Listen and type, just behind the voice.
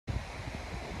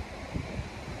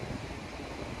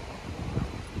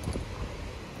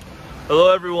Hello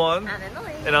everyone. I'm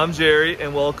Emily. And I'm Jerry,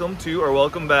 and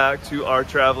welcome back to our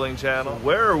traveling channel.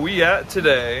 Where are we at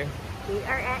today? We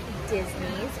are at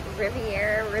Disney's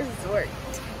Riviera Resort.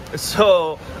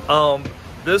 So,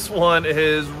 this one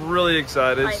is really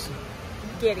excited. Like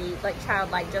giddy, like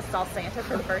childlike, just saw Santa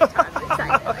for the first time.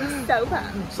 Excited, like so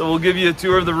pumped. So we'll give you a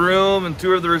tour of the room and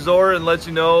tour of the resort and let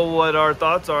you know what our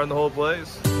thoughts are on the whole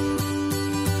place.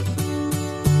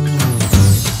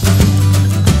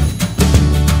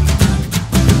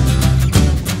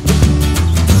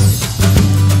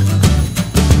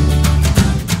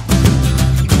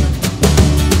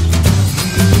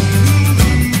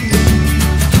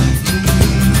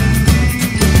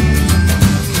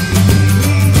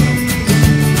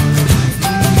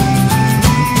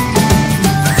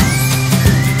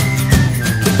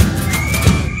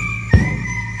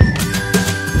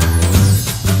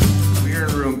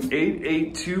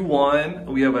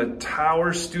 We have a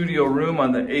tower studio room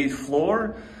on the 8th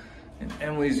floor, and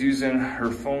Emily's using her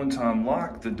phone to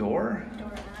unlock the door.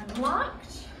 Door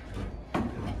unlocked.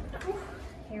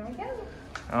 Here we go.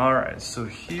 All right, so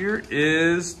here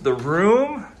is the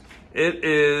room. It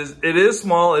is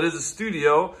small. It is a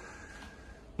studio.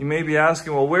 You may be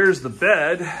asking, well, where's the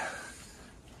bed?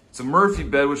 It's a Murphy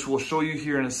bed, which we'll show you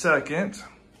here in a second.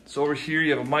 So over here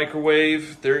you have a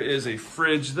microwave. There is a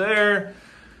fridge there.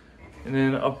 And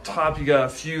then up top, you got a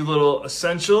few little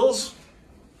essentials.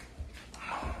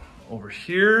 Over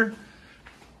here,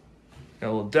 got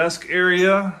a little desk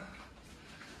area.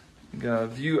 You got a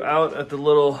view out at the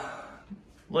little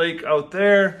lake out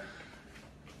there.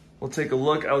 We'll take a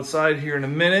look outside here in a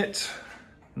minute.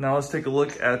 Now let's take a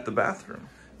look at the bathroom.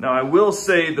 Now I will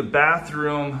say the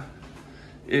bathroom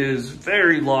is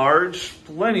very large,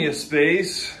 plenty of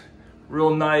space,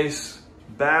 real nice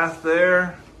bath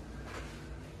there.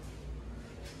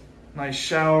 Nice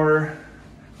shower.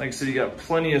 Like I said, you got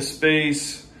plenty of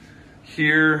space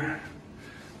here.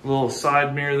 A little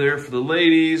side mirror there for the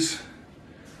ladies.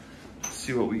 Let's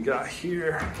see what we got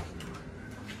here.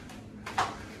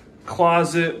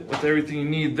 Closet with everything you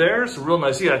need there. So real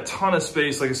nice. You got a ton of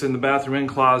space, like I said, in the bathroom and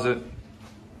closet.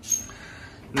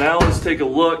 Now let's take a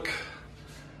look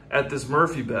at this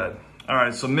Murphy bed. All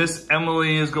right, so Miss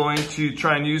Emily is going to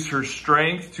try and use her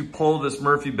strength to pull this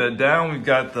Murphy bed down. We've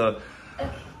got the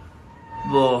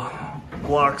little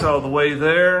blocks out of the way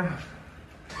there.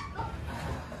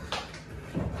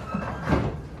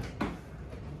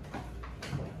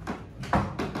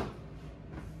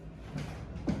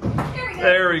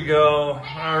 There we go.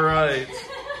 All right.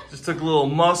 Just took a little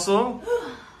muscle.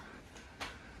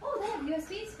 Oh, they have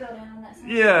USBs go down on that side.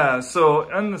 Yeah,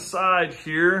 so on the side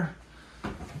here,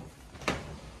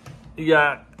 you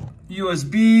got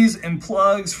USBs and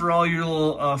plugs for all your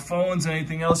little phones and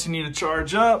anything else you need to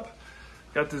charge up.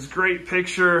 Got this great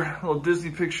picture, little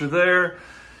Disney picture there.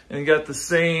 And you got the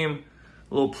same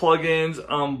little plug-ins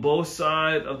on both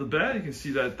sides of the bed. You can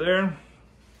see that there.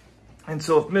 And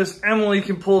so if Miss Emily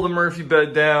can pull the Murphy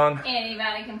bed down,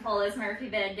 anybody can pull this Murphy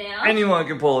bed down. anyone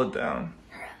can pull it down.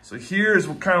 So here's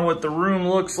kind of what the room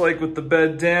looks like with the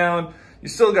bed down. You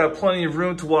still got plenty of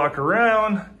room to walk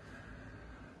around.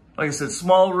 Like I said,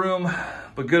 small room,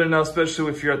 but good enough,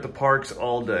 especially if you're at the parks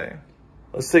all day.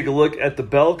 Let's take a look at the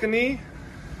balcony.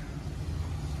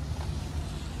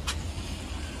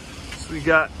 We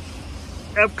got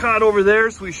Epcot over there,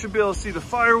 so we should be able to see the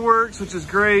fireworks, which is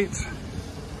great.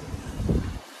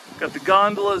 Got the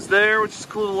gondolas there, which is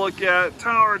cool to look at.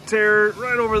 Tower of Terror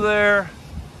right over there.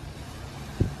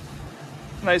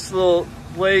 Nice little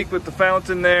lake with the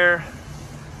fountain there.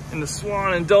 And the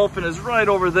Swan and Dolphin is right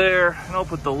over there. And I'll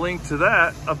put the link to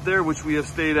that up there, which we have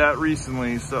stayed at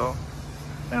recently. So,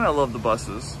 and I love the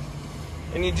buses.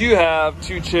 And you do have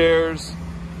 2 chairs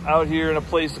out here and a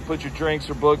place to put your drinks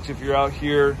or books if you're out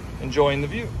here enjoying the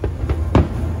view.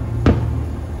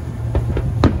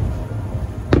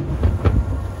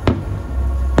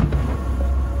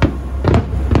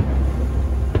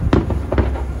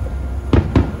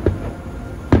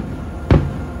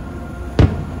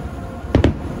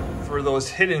 For those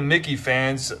hidden Mickey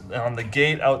fans, on the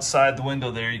gate outside the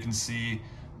window there, you can see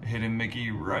the hidden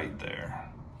Mickey right there.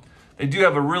 They do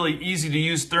have a really easy to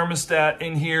use thermostat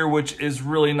in here, which is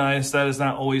really nice. That is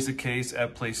not always the case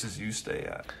at places you stay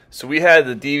at. So we had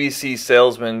the DVC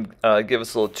salesman give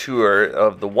us a little tour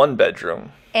of the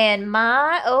 1-bedroom. And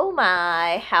my, oh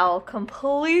my, how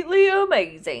completely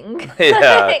amazing.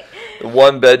 Yeah, the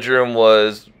 1-bedroom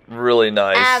was really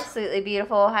nice. Absolutely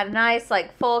beautiful. Had a nice,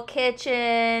 like, full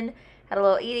kitchen. Had a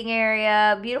little eating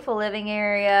area, beautiful living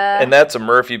area. And that's a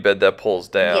Murphy bed that pulls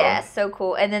down. Yeah, so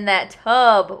cool. And then that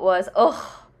tub was,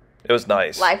 oh. It was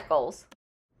nice. Life goals.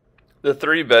 The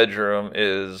 3-bedroom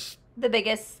is the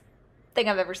biggest thing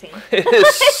I've ever seen. It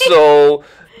is so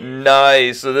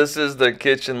nice. So this is the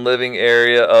kitchen living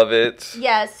area of it.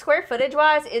 Yeah, square footage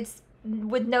wise, it's,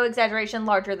 with no exaggeration,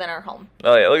 larger than our home.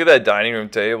 Oh yeah, look at that dining room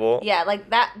table. Yeah, like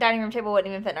that dining room table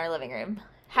wouldn't even fit in our living room.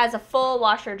 Has a full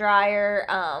washer dryer,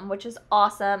 which is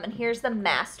awesome. And here's the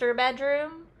master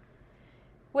bedroom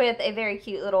with a very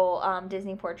cute little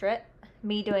Disney portrait.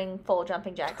 Me doing full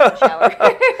jumping jacks in the shower.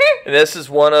 And this is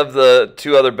one of the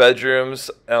 2 other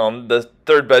bedrooms. The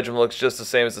 3rd bedroom looks just the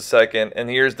same as the 2nd. And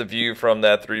here's the view from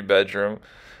that 3 bedroom.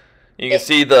 You can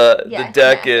see the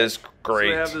deck is great.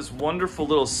 So we have this wonderful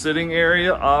little sitting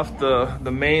area off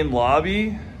the main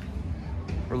lobby.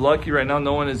 We're lucky right now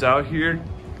no one is out here.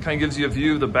 Kind of gives you a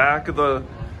view of the back of the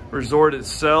resort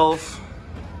itself.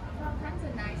 All kinds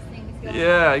of nice things going on.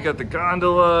 Yeah, you got the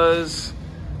gondolas,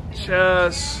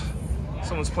 chess.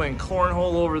 Someone's playing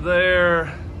cornhole over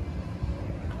there.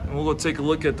 And we'll go take a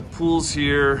look at the pools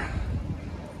here.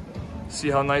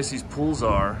 See how nice these pools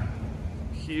are.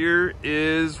 Here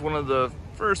is one of the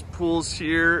first pools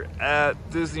here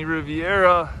at Disney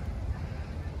Riviera.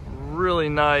 Really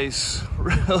nice,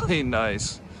 really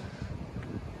nice.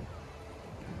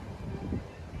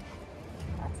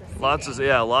 Lots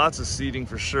of seating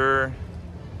for sure.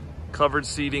 Covered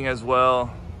seating as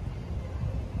well.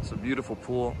 It's a beautiful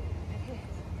pool.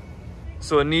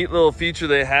 So a neat little feature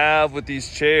they have with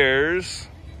these chairs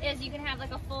is you can have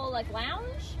like a full like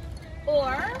lounge,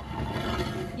 or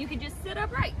you can just sit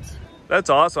upright.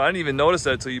 That's awesome. I didn't even notice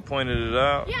that until you pointed it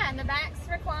out. Yeah, and the back's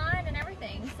reclined and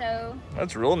everything, so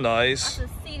that's real nice.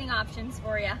 Lots of seating options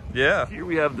for you. Yeah. Here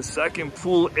we have the 2nd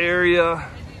pool area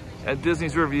at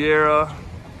Disney's Riviera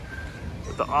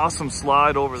with the awesome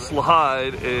slide over the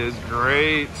slide is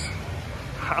great.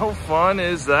 How fun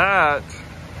is that?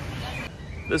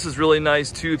 This is really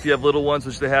nice too if you have little ones,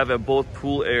 which they have at both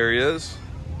pool areas.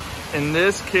 In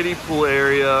this kiddie pool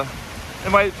area,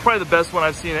 probably the best one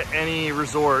I've seen at any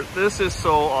resort. This is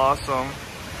so awesome.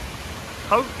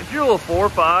 If you're a little 4 or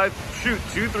 5, shoot,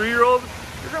 2, 3-year-old,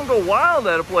 you're gonna go wild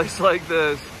at a place like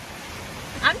this.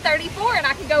 I'm 34 and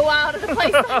I can go wild at a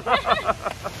place like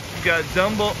that. You got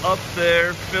Dumbo up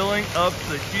there filling up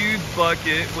the huge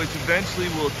bucket, which eventually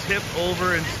will tip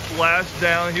over and splash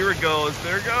down. Here it goes,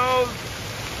 there it goes.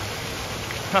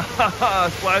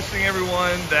 Splashing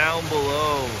everyone down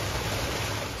below.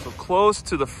 So close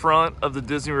to the front of the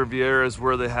Disney Riviera is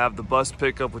where they have the bus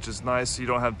pickup, which is nice, so you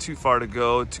don't have too far to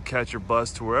go to catch your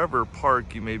bus to wherever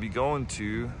park you may be going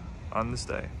to on this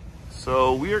day.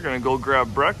 So we are gonna go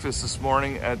grab breakfast this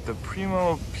morning at the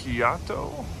Primo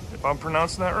Piatto, if I'm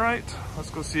pronouncing that right. Let's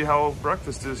go see how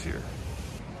breakfast is here.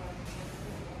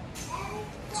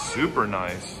 Super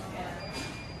nice.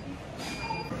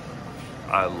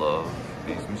 I love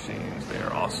these machines, they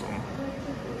are awesome.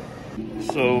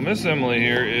 So Miss Emily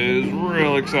here is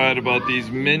real excited about these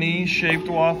mini shaped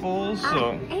waffles.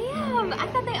 I am. I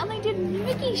thought they only did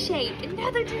Mickey shaped, and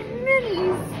now they're doing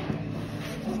minis.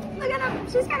 Look at them,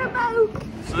 she's got a bow.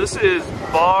 So this is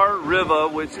Bar Riva,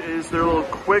 which is their little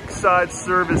quick side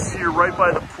service here right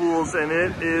by the pools, and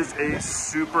it is a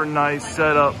super nice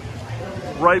setup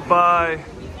right by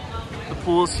the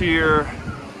pools here.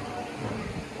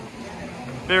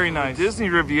 Very nice. Disney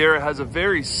Riviera has a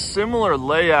very similar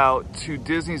layout to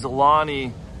Disney's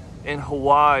Aulani in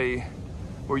Hawaii,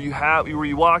 where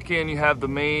you walk in, you have the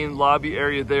main lobby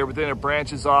area there, but then it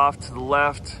branches off to the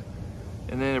left,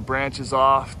 and then it branches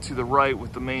off to the right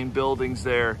with the main buildings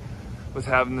there, with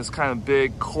having this kind of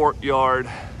big courtyard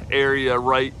area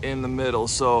right in the middle.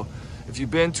 So if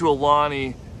you've been to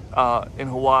Aulani in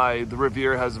Hawaii, the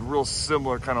Riviera has a real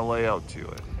similar kind of layout to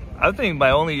it. I think my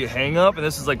only hang up, and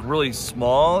this is like really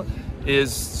small,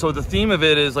 is, so the theme of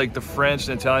it is like the French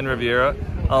and Italian Riviera.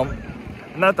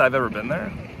 Not that I've ever been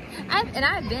there.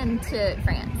 I've been to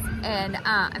France, and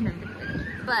I've never been to Italy,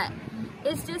 but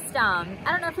it's just, I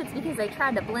don't know if it's because they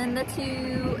tried to blend the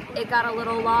two, it got a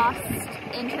little lost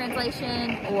in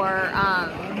translation, or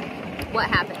what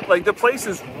happened. Like, the place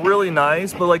is really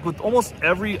nice, but like with almost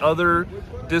every other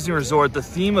Disney resort, the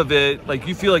theme of it, like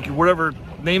you feel like whatever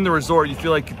name the resort, you feel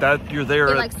like that you're there.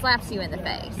 It like slaps you in the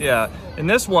face. Yeah, and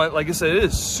this one, like I said, it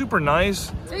is super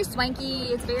nice. It's very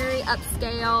swanky, it's very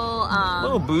upscale. A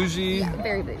little bougie. Yeah,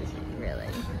 very bougie, really.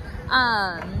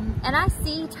 And I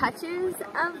see touches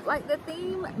of like the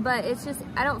theme, but it's just,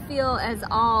 I don't feel as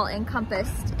all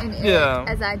encompassed in it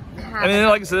as I have. I mean,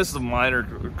 like I said, this is a minor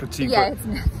critique. Yeah, it's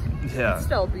nothing. Yeah. It's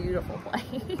still a beautiful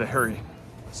place. Very.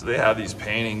 So they have these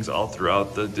paintings all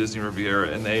throughout the Disney Riviera,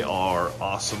 and they are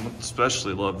awesome.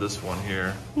 Especially love this one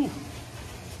here. Whew.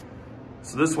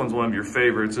 So this one's one of your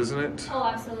favorites, isn't it? Oh,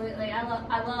 absolutely. I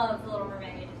love The Little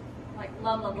Mermaid. like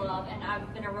love, and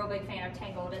I've been a real big fan of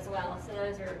Tangled as well. So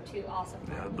those are two awesome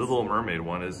ones. Yeah, the Little Mermaid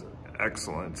one is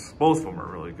excellent. Both of them are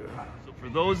really good. So for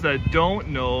those that don't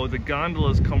know, the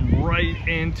gondolas come right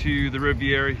into the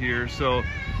Riviera here, so it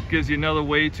gives you another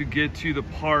way to get to the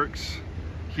parks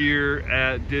here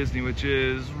at Disney, which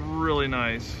is really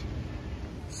nice.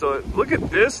 So look at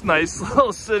this nice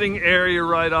little sitting area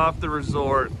right off the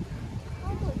resort.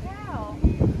 Holy cow.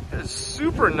 It's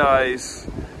super nice.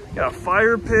 Got a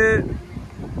fire pit,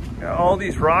 got all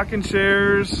these rocking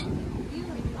chairs.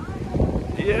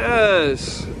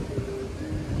 Yes.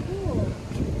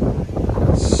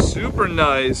 Super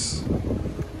nice.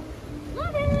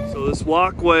 So this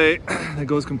walkway that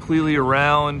goes completely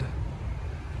around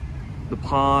the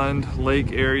pond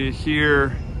lake area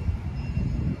here.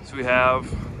 So we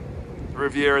have the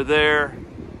Riviera there,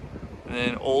 and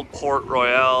then Old Port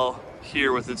Royale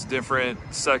here with its different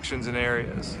sections and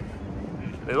areas.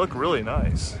 They look really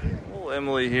nice. Little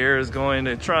Emily here is going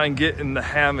to try and get in the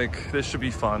hammock. This should be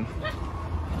fun.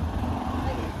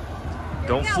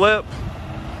 Don't flip.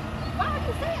 Why would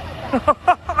you say it like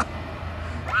that?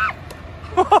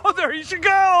 Oh, there she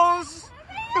goes.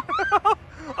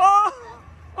 Oh.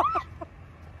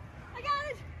 I got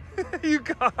it. You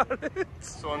got it.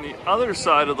 So on the other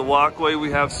side of the walkway, we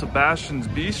have Sebastian's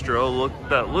Bistro.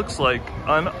 That looks like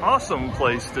an awesome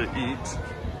place to eat.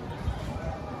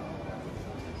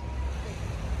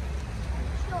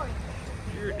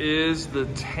 Here is the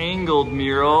Tangled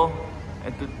mural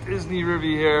at the Disney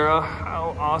Riviera.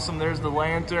 How awesome. There's the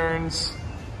lanterns.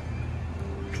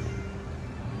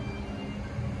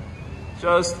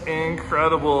 Just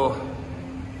incredible.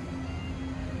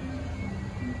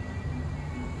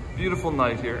 Beautiful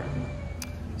night here.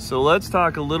 So let's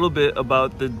talk a little bit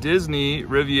about the Disney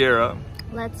Riviera.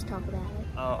 Let's talk about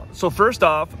it. So first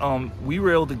off, we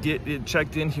were able to get it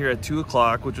checked in here at 2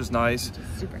 o'clock, which was nice.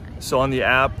 Super nice. So on the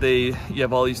app, you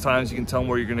have all these times you can tell them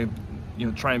where you're gonna,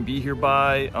 try and be here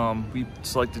by. We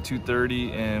selected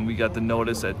 2:30, and we got the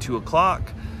notice at 2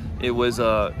 o'clock. It was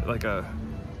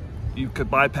you could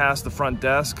bypass the front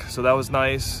desk, so that was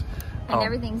nice. And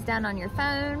everything's done on your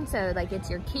phone, so like it's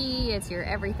your key, it's your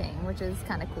everything, which is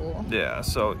kind of cool. Yeah.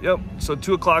 So yep. So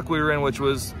 2 o'clock we were in, which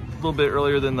was a little bit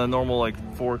earlier than the normal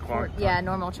 4 o'clock. Yeah,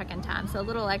 normal check-in time. So a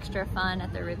little extra fun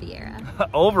at the Riviera.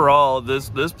 Overall, this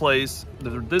place,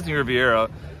 the Disney Riviera,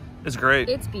 is great.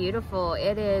 It's beautiful.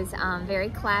 It is very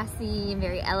classy and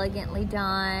very elegantly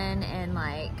done, and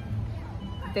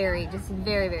very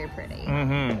pretty.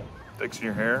 Mm-hmm. Fixing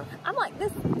your hair. I'm like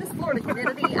this Florida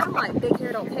community. I'm like big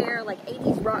hair don't care, like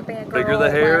 80s rock band girl. Bigger the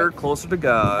hair, closer to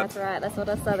God. That's right. That's what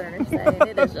us Southerners say. And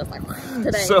it is just like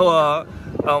today. So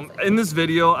in this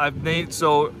video, I've made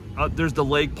there's the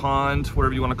lake pond,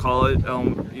 whatever you want to call it,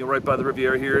 right by the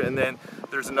Riviera here, and then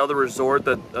there's another resort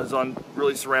that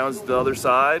really surrounds the other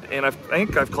side, and I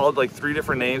think I've called 3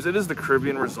 different names. It is the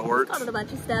Caribbean Resort. I've called it a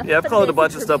bunch of stuff. Yeah, I've called it a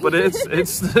bunch of stuff, but it's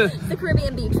the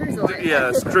Caribbean Beach Resort. Yeah,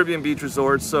 it's Caribbean Beach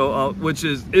Resort. So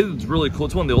it's really cool.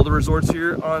 It's one of the older resorts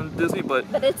here on Disney, but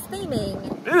its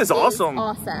theming it is awesome.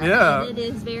 Awesome. Yeah, and it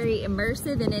is very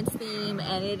immersive in its theme,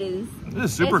 and it is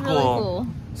super cool. Really cool.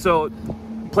 So.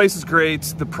 Place is great.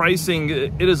 The pricing,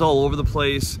 it is all over the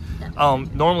place.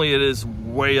 Normally it is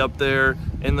way up there,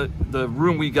 and the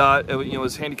room we got,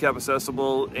 was handicap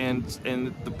accessible, and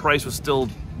the price was still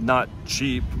not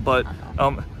cheap. But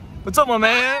what's up, my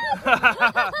man?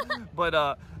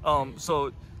 But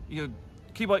so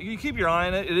keep your eye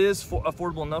on it. It is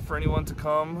affordable enough for anyone to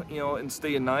come, and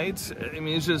stay a night. I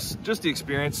mean, it's just the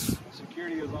experience.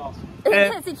 Security is awesome.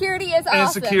 And security is awesome. And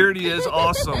security is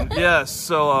awesome. Yes.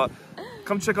 So.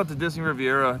 Come check out the Disney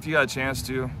Riviera if you got a chance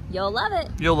to. You'll love it.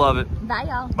 You'll love it. Bye,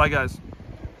 y'all. Bye, guys.